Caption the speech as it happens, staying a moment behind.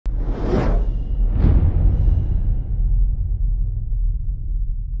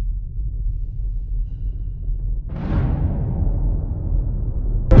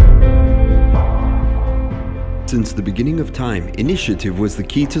Since the beginning of time, initiative was the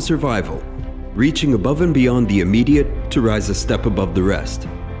key to survival, reaching above and beyond the immediate to rise a step above the rest.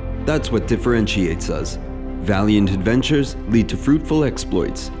 That's what differentiates us. Valiant adventures lead to fruitful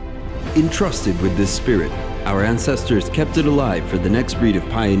exploits. Entrusted with this spirit, our ancestors kept it alive for the next breed of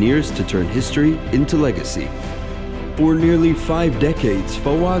pioneers to turn history into legacy. For nearly 5 decades,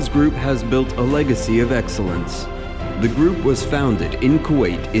 FAWAZ Group has built a legacy of excellence. The group was founded in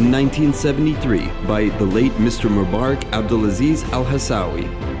Kuwait in 1973 by the late Mr. Mubarak Abdulaziz Al-Hasawi.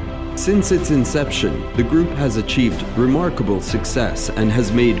 Since its inception, the group has achieved remarkable success and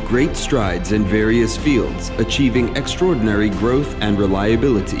has made great strides in various fields, achieving extraordinary growth and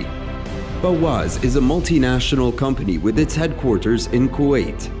reliability. FAWAZ is a multinational company with its headquarters in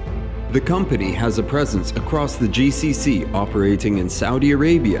Kuwait. The company has a presence across the GCC, operating in Saudi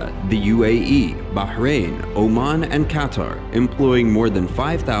Arabia, the UAE, Bahrain, Oman and Qatar, employing more than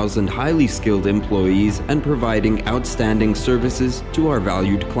 5,000 highly skilled employees and providing outstanding services to our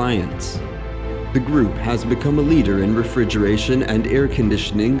valued clients. The group has become a leader in refrigeration and air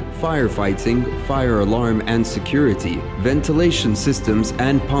conditioning, firefighting, fire alarm and security, ventilation systems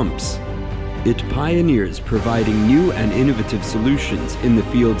and pumps. It pioneers providing new and innovative solutions in the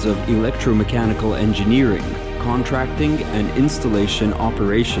fields of electromechanical engineering, contracting and installation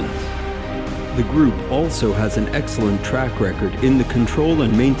operations. The group also has an excellent track record in the control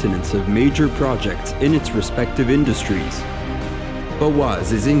and maintenance of major projects in its respective industries.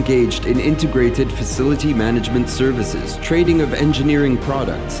 FAWAZ is engaged in integrated facility management services, trading of engineering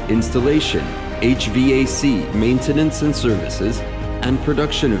products, installation, HVAC maintenance and services, and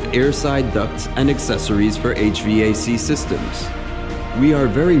production of airside ducts and accessories for HVAC systems. We are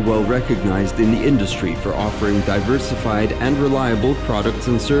very well recognized in the industry for offering diversified and reliable products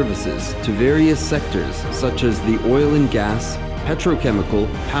and services to various sectors such as the oil and gas, petrochemical,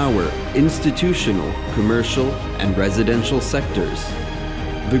 power, institutional, commercial, and residential sectors.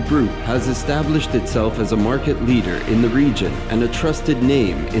 The group has established itself as a market leader in the region and a trusted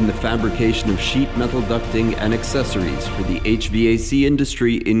name in the fabrication of sheet metal ducting and accessories for the HVAC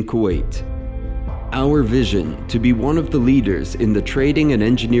industry in Kuwait. Our vision to be one of the leaders in the trading and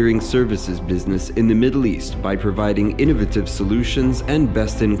engineering services business in the Middle East by providing innovative solutions and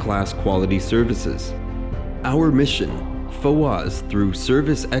best-in-class quality services. Our mission, FAWAZ through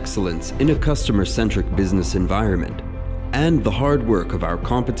service excellence in a customer-centric business environment, and the hard work of our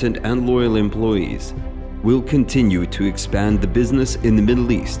competent and loyal employees, will continue to expand the business in the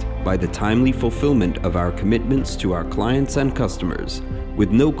Middle East by the timely fulfillment of our commitments to our clients and customers,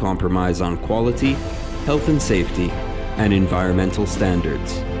 with no compromise on quality, health and safety, and environmental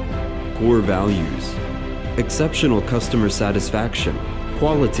standards. Core values: exceptional customer satisfaction,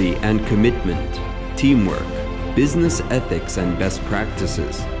 quality and commitment, teamwork, business ethics and best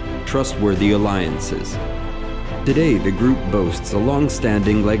practices, trustworthy alliances. Today, the group boasts a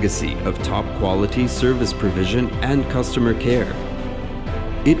long-standing legacy of top-quality service provision and customer care.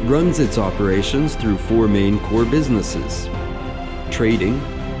 It runs its operations through 4 main core businesses: trading,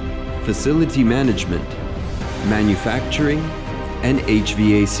 facility management, manufacturing, and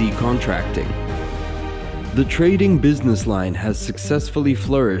HVAC contracting. The trading business line has successfully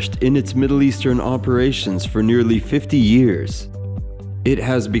flourished in its Middle Eastern operations for nearly 50 years. It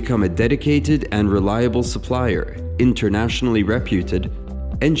has become a dedicated and reliable supplier, internationally reputed,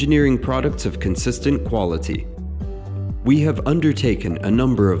 engineering products of consistent quality. We have undertaken a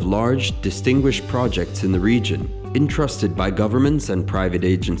number of large, distinguished projects in the region, entrusted by governments and private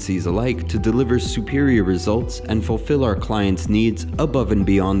agencies alike to deliver superior results and fulfill our clients' needs above and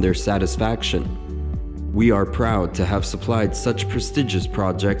beyond their satisfaction. We are proud to have supplied such prestigious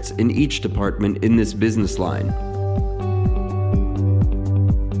projects in each department in this business line.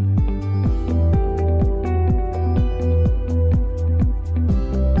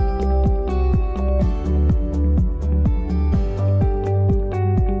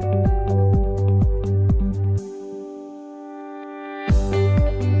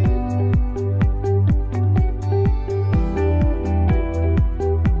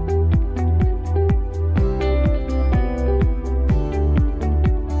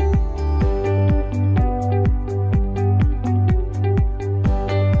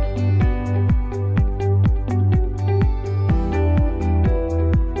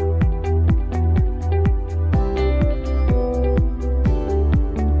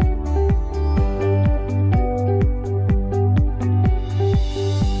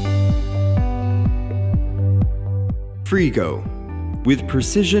 Frigo. With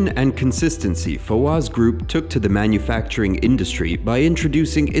precision and consistency, FAWAZ Group took to the manufacturing industry by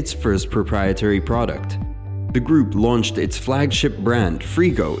introducing its first proprietary product. The group launched its flagship brand,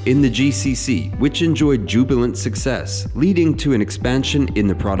 Frigo, in the GCC, which enjoyed jubilant success, leading to an expansion in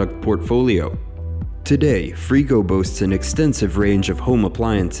the product portfolio. Today, Frigo boasts an extensive range of home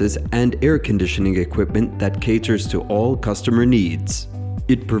appliances and air conditioning equipment that caters to all customer needs.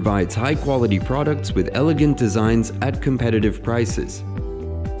 It provides high-quality products with elegant designs at competitive prices.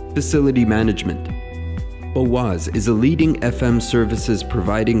 Facility management. FAWAZ is a leading FM services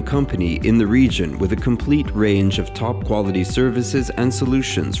providing company in the region with a complete range of top-quality services and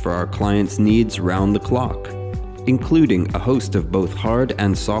solutions for our clients' needs round the clock, including a host of both hard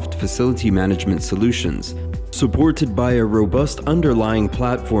and soft facility management solutions, supported by a robust underlying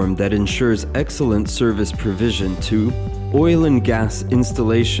platform that ensures excellent service provision to oil and gas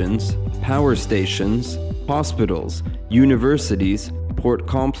installations, power stations, hospitals, universities, port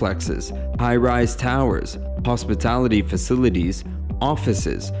complexes, high-rise towers, hospitality facilities,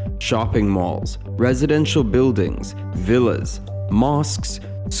 offices, shopping malls, residential buildings, villas, mosques,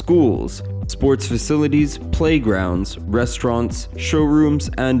 schools, sports facilities, playgrounds, restaurants, showrooms,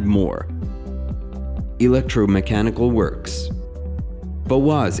 and more. Electromechanical works.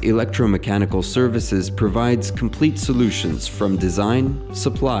 FAWAZ Electromechanical Services provides complete solutions from design,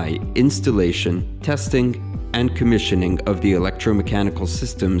 supply, installation, testing, and commissioning of the electromechanical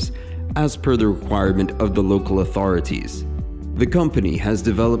systems as per the requirement of the local authorities. The company has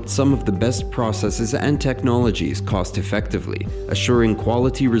developed some of the best processes and technologies cost-effectively, assuring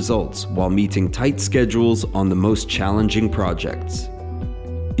quality results while meeting tight schedules on the most challenging projects.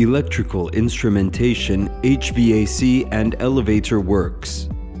 Electrical instrumentation, HVAC, and elevator works.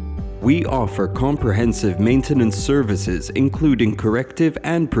 We offer comprehensive maintenance services including corrective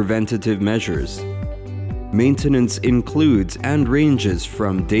and preventative measures. Maintenance includes and ranges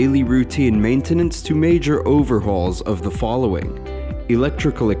from daily routine maintenance to major overhauls of the following: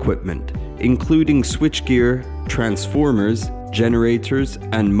 electrical equipment, including switchgear, transformers, generators,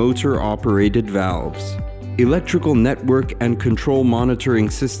 and motor-operated valves. Electrical network and control monitoring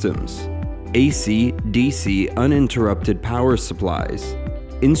systems, AC, DC uninterrupted power supplies,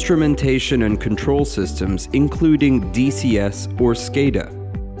 instrumentation and control systems including DCS or SCADA,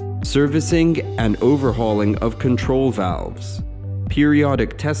 servicing and overhauling of control valves,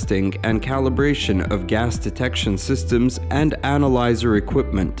 periodic testing and calibration of gas detection systems and analyzer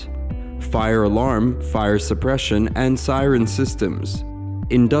equipment, fire alarm, fire suppression and siren systems,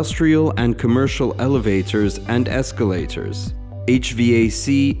 industrial and commercial elevators and escalators,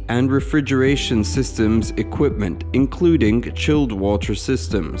 HVAC and refrigeration systems equipment including chilled water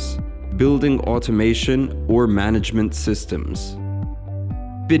systems, building automation or management systems.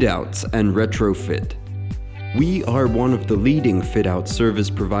 Fit-outs and retrofit. We are one of the leading fit-out service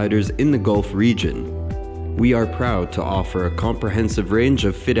providers in the Gulf region. We are proud to offer a comprehensive range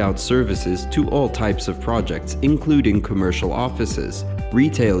of fit-out services to all types of projects including commercial offices,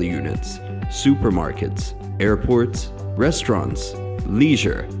 retail units, supermarkets, airports, restaurants,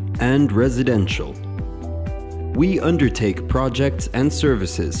 leisure, and residential. We undertake projects and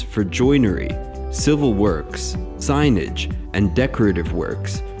services for joinery, civil works, signage and decorative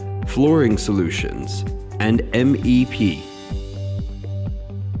works, flooring solutions, and MEP.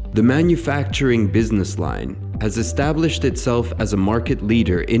 The manufacturing business line has established itself as a market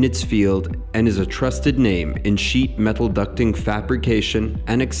leader in its field and is a trusted name in sheet metal ducting fabrication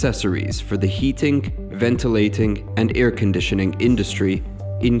and accessories for the heating, ventilating, and air conditioning industry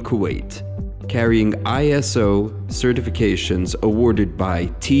in Kuwait, carrying ISO certifications awarded by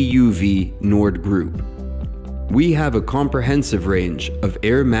TUV Nord Group. We have a comprehensive range of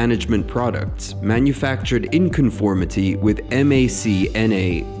air management products manufactured in conformity with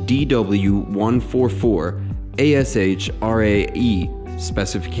MAC-NA DW144 ASH-RAE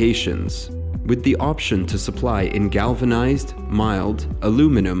specifications, with the option to supply in galvanized, mild,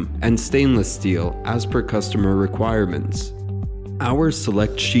 aluminum, and stainless steel as per customer requirements. Our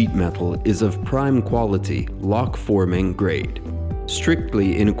select sheet metal is of prime quality, lock-forming grade,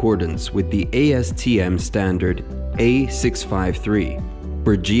 strictly in accordance with the ASTM standard A653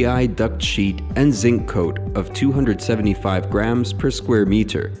 for GI duct sheet and zinc coat of 275 grams per square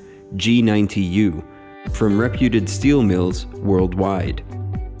meter, G90U, from reputed steel mills worldwide.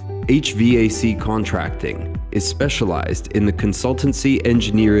 HVAC Contracting is specialized in the consultancy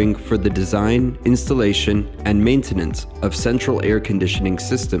engineering for the design, installation, and maintenance of central air conditioning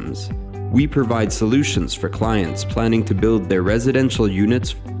systems. We provide solutions for clients planning to build their residential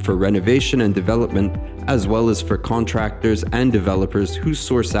units for renovation and development, as well as for contractors and developers who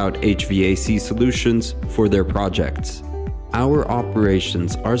source out HVAC solutions for their projects. Our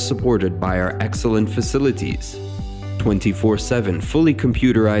operations are supported by our excellent facilities, 24/7 fully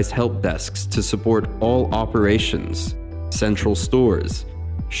computerized help desks to support all operations, central stores,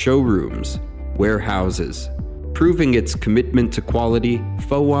 showrooms, warehouses. Proving its commitment to quality,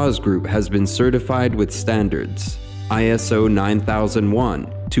 FAWAZ Group has been certified with standards ISO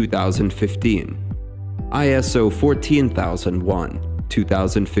 9001-2015, ISO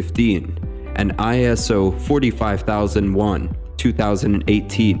 14001-2015, and ISO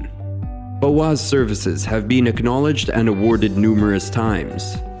 45001-2018. FAWAZ services have been acknowledged and awarded numerous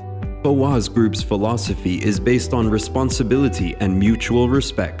times. FAWAZ Group's philosophy is based on responsibility and mutual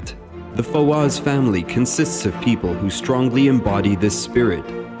respect. The FAWAZ family consists of people who strongly embody this spirit.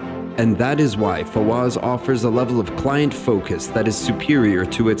 And that is why FAWAZ offers a level of client focus that is superior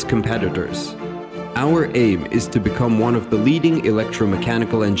to its competitors. Our aim is to become one of the leading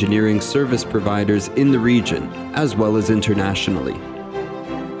electromechanical engineering service providers in the region, as well as internationally.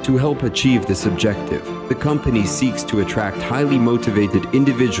 To help achieve this objective, the company seeks to attract highly motivated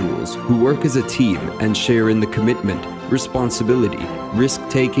individuals who work as a team and share in the commitment, responsibility,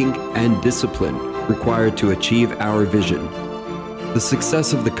 risk-taking, and discipline required to achieve our vision. The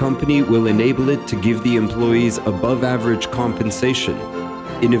success of the company will enable it to give the employees above-average compensation,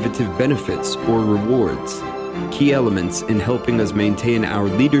 innovative benefits or rewards, key elements in helping us maintain our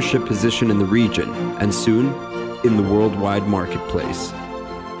leadership position in the region and soon in the worldwide marketplace.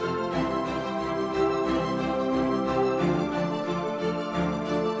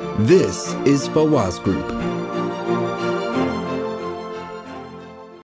 This is FAWAZ Group.